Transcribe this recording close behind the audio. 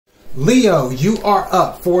Leo, you are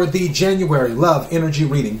up for the January Love Energy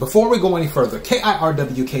reading. Before we go any further,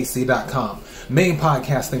 KIRWKC.com, main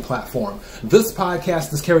podcasting platform. This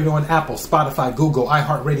podcast is carried on Apple, Spotify, Google,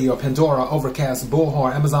 iHeartRadio, Pandora, Overcast,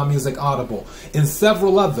 Bullhorn, Amazon Music, Audible, and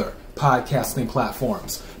several other podcasting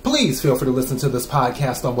platforms. Please feel free to listen to this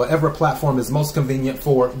podcast on whatever platform is most convenient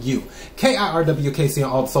for you. KIRWKC on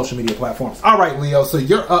all the social media platforms. All right, Leo, so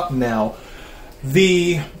you're up now.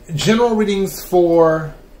 The general readings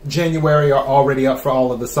for January are already up for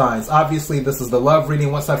all of the signs. Obviously, this is the love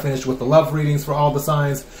reading. Once I finish with the love readings for all the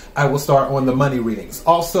signs, I will start on the money readings.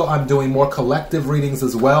 Also, I'm doing more collective readings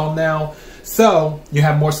as well now, so you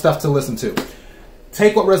have more stuff to listen to.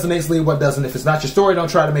 Take what resonates, leave what doesn't. If it's not your story, don't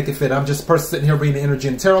try to make it fit. I'm just a person sitting here reading the energy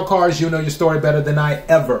and tarot cards. You know your story better than I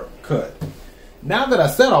ever could. Now that I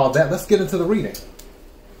said all that, let's get into the reading.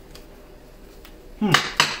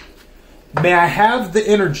 May I have the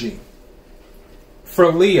energy for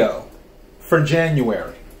Leo for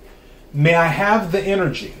January? May I have the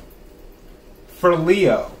energy for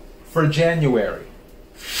Leo for January?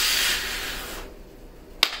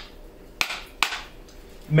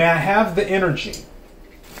 May I have the energy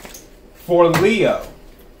for Leo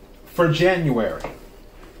for January?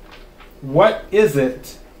 What is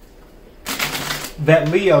it that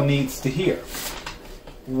Leo needs to hear?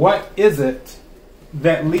 What is it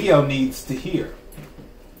that Leo needs to hear?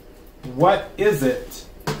 What is it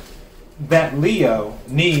that Leo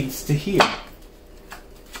needs to hear?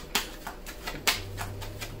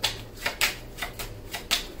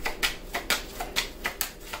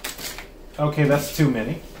 Okay, that's too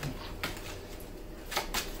many.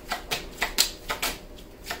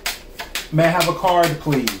 May I have a card,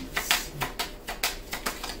 please?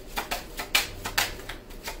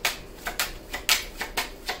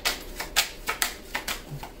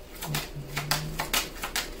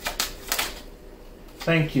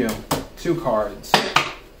 Thank you. 2 cards.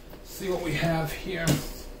 See what we have here.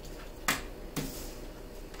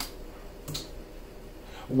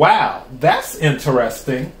 Wow, that's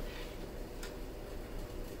interesting.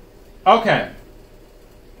 Okay.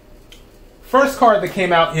 First card that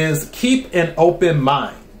came out is keep an open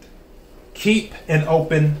mind. Keep an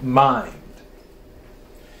open mind.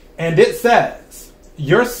 And it says,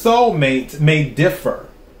 your soulmate may differ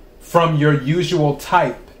from your usual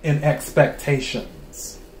type in expectations.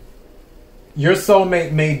 Your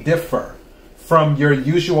soulmate may differ from your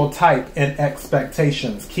usual type in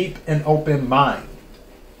expectations. Keep an open mind.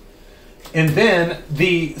 And then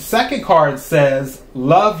the second card says,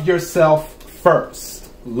 love yourself first.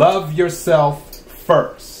 Love yourself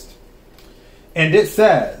first. And it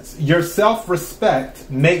says, your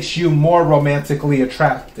self-respect makes you more romantically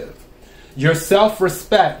attractive. Your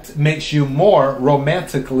self-respect makes you more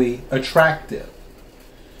romantically attractive.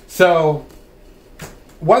 So,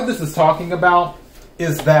 what this is talking about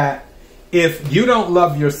is that if you don't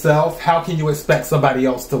love yourself, how can you expect somebody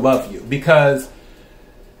else to love you? Because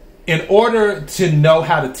in order to know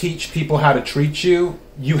how to teach people how to treat you,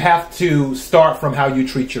 you have to start from how you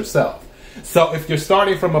treat yourself. So if you're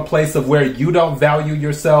starting from a place of where you don't value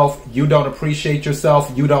yourself, you don't appreciate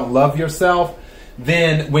yourself, you don't love yourself,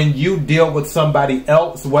 then when you deal with somebody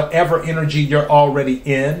else, whatever energy you're already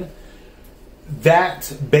in, that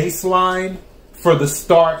baseline for the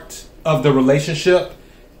start of the relationship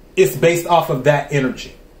is based off of that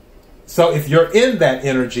energy. So if you're in that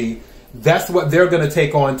energy, that's what they're going to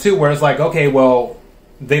take on too, where it's like, okay, well,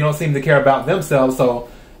 they don't seem to care about themselves, so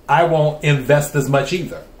I won't invest as much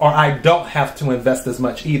either. Or I don't have to invest as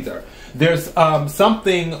much either. There's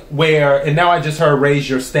something where, and now I just heard raise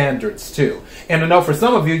your standards too. And I know for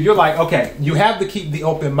some of you, you're like, okay, you have to keep the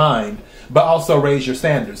open mind, but also raise your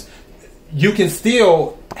standards. You can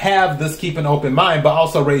still have this keep an open mind, but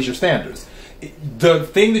also raise your standards. The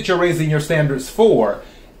thing that you're raising your standards for,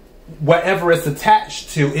 whatever it's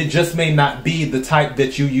attached to, it just may not be the type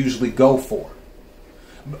that you usually go for.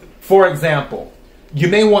 For example, you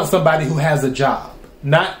may want somebody who has a job.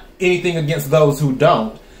 Not anything against those who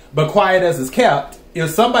don't, but quiet as is kept,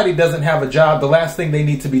 if somebody doesn't have a job, the last thing they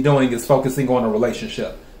need to be doing is focusing on a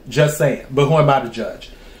relationship. Just saying. But who am I to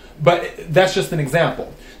judge? But that's just an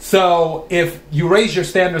example. So if you raise your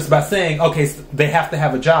standards by saying, okay, so they have to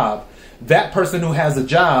have a job, that person who has a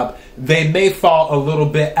job, they may fall a little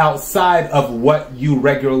bit outside of what you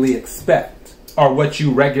regularly expect or what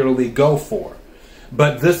you regularly go for.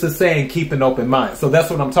 But this is saying keep an open mind. So that's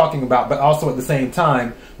what I'm talking about, but also at the same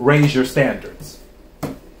time, raise your standards.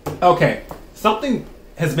 Okay, something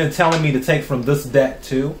has been telling me to take from this deck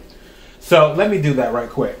too. So let me do that right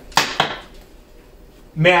quick.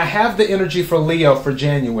 May I have the energy for Leo for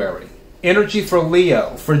January? Energy for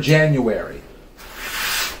Leo for January.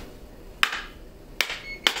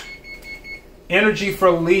 energy for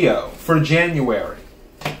Leo for January.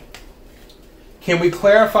 Can we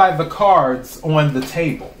clarify the cards on the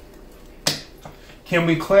table? Can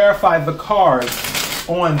we clarify the cards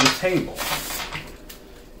on the table?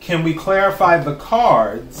 Can we clarify the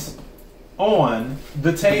cards on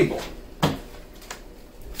the table?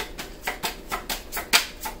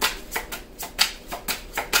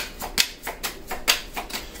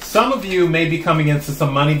 Some of you may be coming into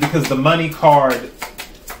some money because the money card,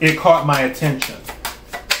 it caught my attention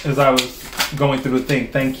as I was going through the thing.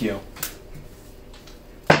 Thank you.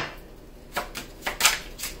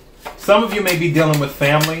 Some of you may be dealing with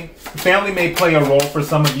family. Family may play a role for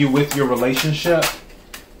some of you with your relationship.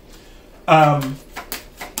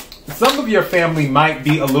 Some of your family might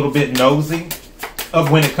be a little bit nosy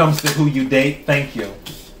of when it comes to who you date. Thank you.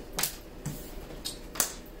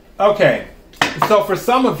 Okay. So for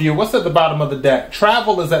some of you, what's at the bottom of the deck?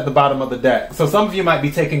 Travel is at the bottom of the deck. So some of you might be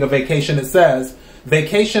taking a vacation. It says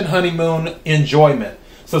vacation, honeymoon, enjoyment.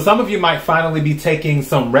 So some of you might finally be taking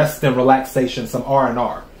some rest and relaxation, some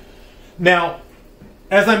R&R. Now,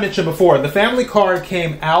 as I mentioned before, the family card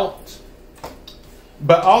came out,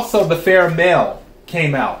 but also the fair male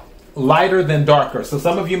came out, lighter than darker. So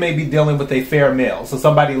some of you may be dealing with a fair male, so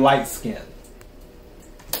somebody light-skinned.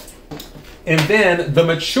 And then the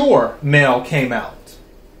mature male came out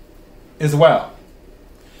as well.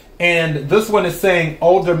 And this one is saying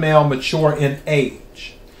older male, mature in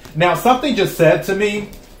age. Now, something just said to me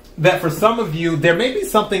that for some of you, there may be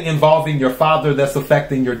something involving your father that's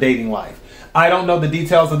affecting your dating life. I don't know the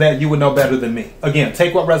details of that. You would know better than me. Again,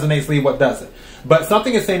 take what resonates, leave what doesn't. But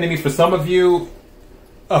something is saying to me, for some of you,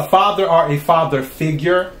 a father or a father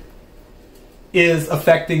figure is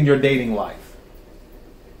affecting your dating life.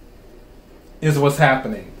 Is what's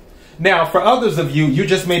happening. Now, for others of you, you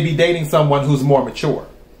just may be dating someone who's more mature.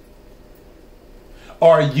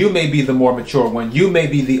 Or you may be the more mature one. You may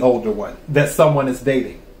be the older one that someone is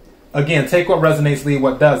dating. Again, take what resonates, leave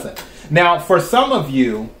what doesn't. Now, for some of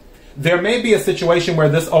you, there may be a situation where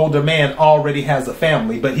this older man already has a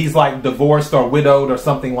family, but he's like divorced or widowed or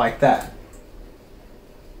something like that.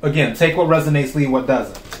 Again, take what resonates, leave what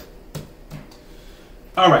doesn't.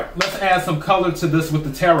 All right, let's add some color to this with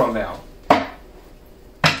the tarot now.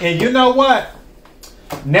 And you know what?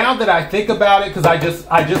 Now that I think about it, because I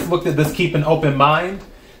just looked at this, keep an open mind,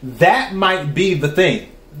 that might be the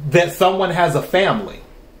thing, that someone has a family.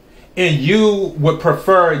 And you would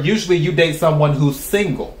prefer, usually you date someone who's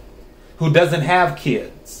single, who doesn't have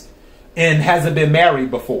kids, and hasn't been married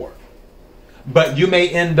before. But you may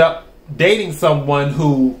end up dating someone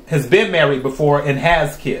who has been married before and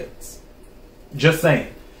has kids. Just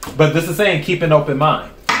saying. But this is saying keep an open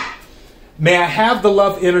mind. May I have the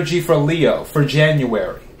love energy for Leo for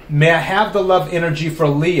January? May I have the love energy for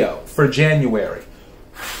Leo for January?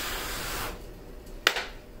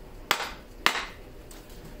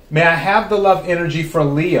 May I have the love energy for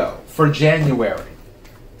Leo for January?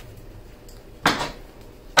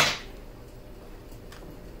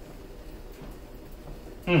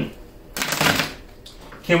 Can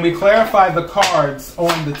we clarify the cards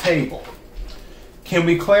on the table? Can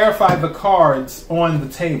we clarify the cards on the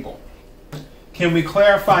table? Can we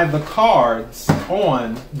clarify the cards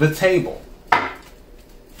on the table?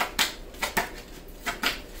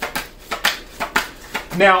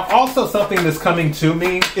 Now, also something that's coming to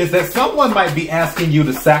me is that someone might be asking you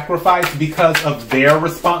to sacrifice because of their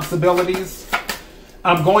responsibilities.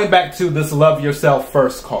 I'm going back to this love yourself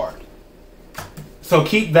first card. So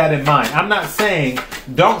keep that in mind. I'm not saying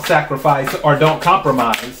don't sacrifice or don't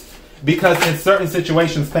compromise, because in certain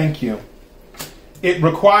situations, thank you, it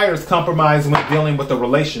requires compromise when dealing with a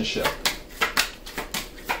relationship.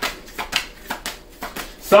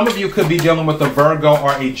 Some of you could be dealing with a Virgo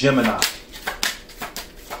or a Gemini.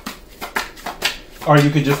 Or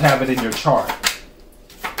you could just have it in your chart.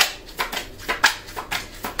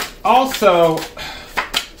 Also,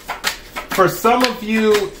 for some of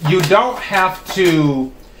you, you don't have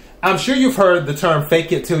to, I'm sure you've heard the term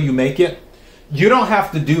fake it till you make it. You don't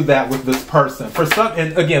have to do that with this person. For some,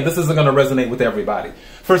 and again, this isn't going to resonate with everybody.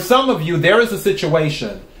 For some of you, there is a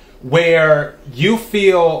situation where you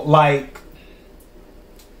feel like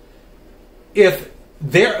if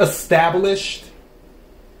they're established,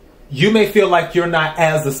 you may feel like you're not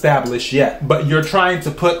as established yet, but you're trying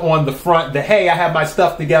to put on the front that, hey, I have my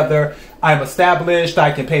stuff together, I'm established,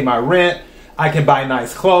 I can pay my rent, I can buy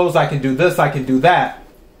nice clothes, I can do this, I can do that.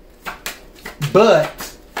 But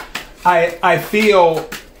I feel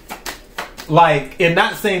like, and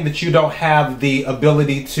not saying that you don't have the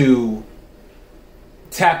ability to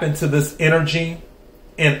tap into this energy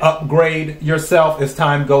and upgrade yourself as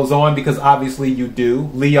time goes on, because obviously you do.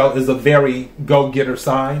 Leo is a very go-getter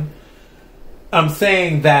sign. I'm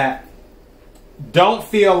saying that don't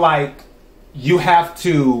feel like you have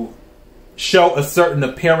to show a certain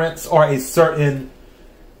appearance or a certain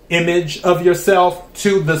image of yourself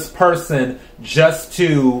to this person just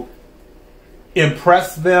to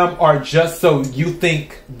impress them, or just so you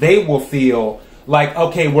think they will feel like,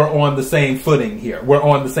 okay, we're on the same footing here. We're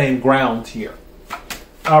on the same ground here.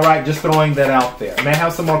 All right, just throwing that out there. May I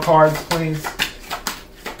have some more cards, please?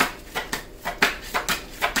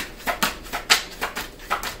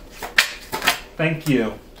 Thank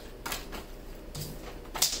you.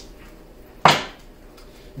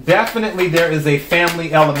 Definitely there is a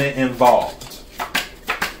family element involved,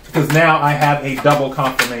 because now I have a double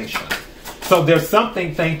confirmation. So there's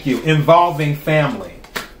something, thank you, involving family.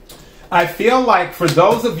 I feel like for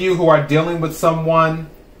those of you who are dealing with someone,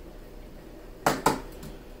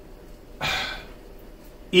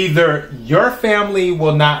 either your family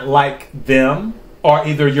will not like them, or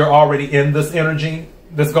either you're already in this energy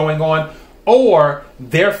that's going on, or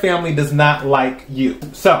their family does not like you.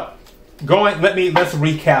 So, let's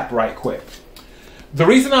recap right quick. The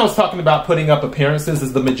reason I was talking about putting up appearances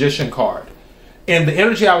is the Magician card. And the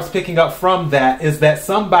energy I was picking up from that is that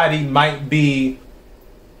somebody might be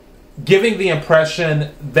giving the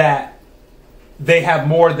impression that they have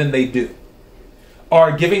more than they do,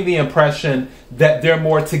 or giving the impression that they're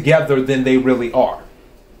more together than they really are.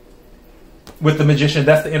 With the Magician,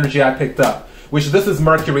 that's the energy I picked up, which this is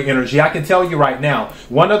Mercury energy. I can tell you right now,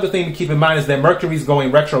 one other thing to keep in mind is that Mercury's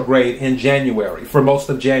going retrograde in January, for most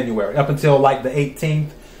of January, up until like the 18th.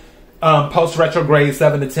 Post-retrograde,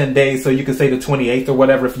 7 to 10 days, so you can say the 28th or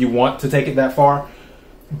whatever if you want to take it that far.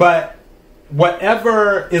 But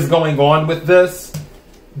whatever is going on with this,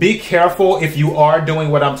 be careful if you are doing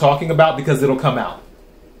what I'm talking about, because it'll come out.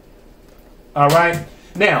 All right?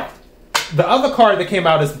 Now, the other card that came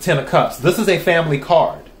out is the Ten of Cups. This is a family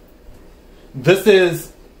card. This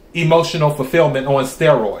is emotional fulfillment on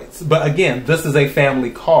steroids. But again, this is a family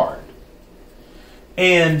card.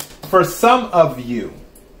 And for some of you,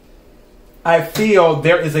 I feel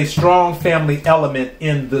there is a strong family element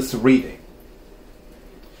in this reading,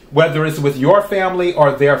 whether it's with your family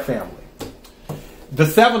or their family. The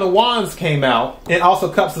Seven of Wands came out, and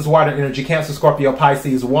also Cups is water energy, Cancer, Scorpio,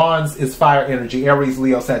 Pisces. Wands is fire energy, Aries,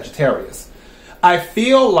 Leo, Sagittarius. I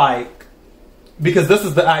feel like, because this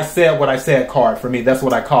is the I said what I said card for me, that's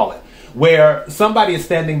what I call it, where somebody is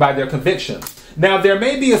standing by their convictions. Now, there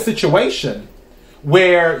may be a situation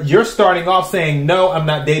where you're starting off saying, no, I'm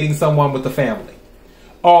not dating someone with a family.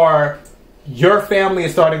 Or your family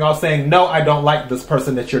is starting off saying, no, I don't like this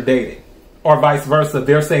person that you're dating. Or vice versa,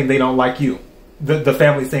 they're saying they don't like you. The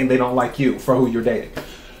family's saying they don't like you for who you're dating.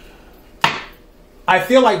 I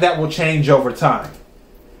feel like that will change over time,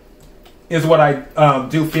 is what I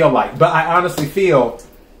do feel like. But I honestly feel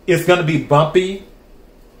it's going to be bumpy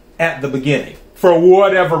at the beginning. For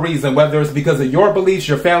whatever reason, whether it's because of your beliefs,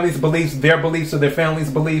 your family's beliefs, their beliefs, or their family's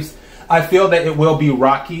beliefs, I feel that it will be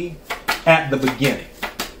rocky at the beginning.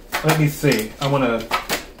 Let me see. I want to...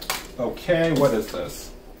 Okay, what is this?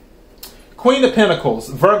 Queen of Pentacles,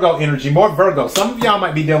 Virgo energy, more Virgo. Some of y'all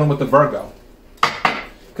might be dealing with the Virgo,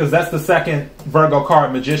 because that's the second Virgo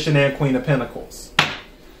card, Magician and Queen of Pentacles.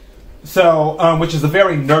 So, which is a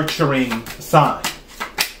very nurturing sign,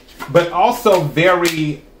 but also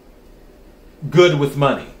very good with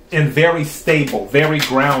money and very stable, very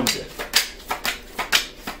grounded.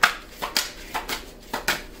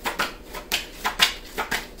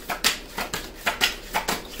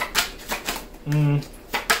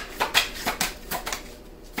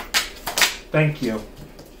 Thank you.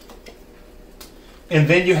 And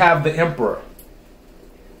then you have the Emperor.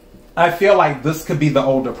 I feel like this could be the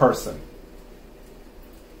older person.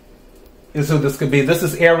 Is who this could be. This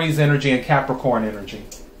is Aries energy and Capricorn energy,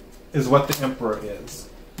 is what the Emperor is.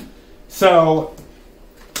 So,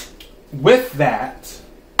 with that,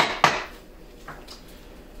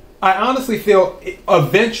 I honestly feel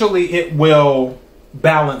eventually it will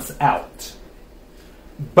balance out.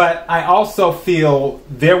 But I also feel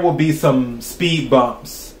there will be some speed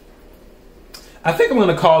bumps. I think I'm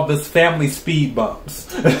going to call this family speed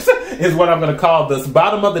bumps, is what I'm going to call this.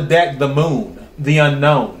 Bottom of the deck, the moon, the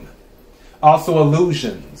unknown. Also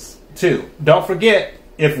illusions, too. Don't forget,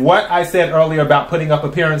 if what I said earlier about putting up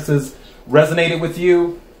appearances resonated with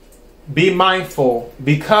you, be mindful,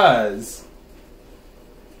 because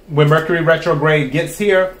when Mercury retrograde gets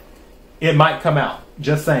here, it might come out.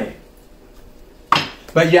 Just saying.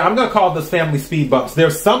 But yeah, I'm going to call this family speed bumps.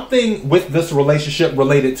 There's something with this relationship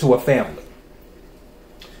related to a family.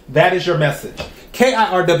 That is your message.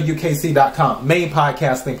 KIRWKC.com, main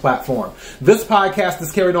podcasting platform. This podcast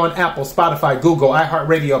is carried on Apple, Spotify, Google,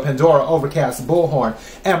 iHeartRadio, Pandora, Overcast, Bullhorn,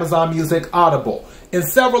 Amazon Music, Audible, and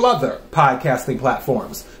several other podcasting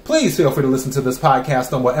platforms. Please feel free to listen to this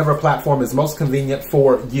podcast on whatever platform is most convenient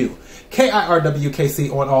for you.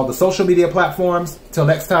 KIRWKC on all the social media platforms. Till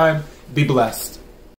next time, be blessed.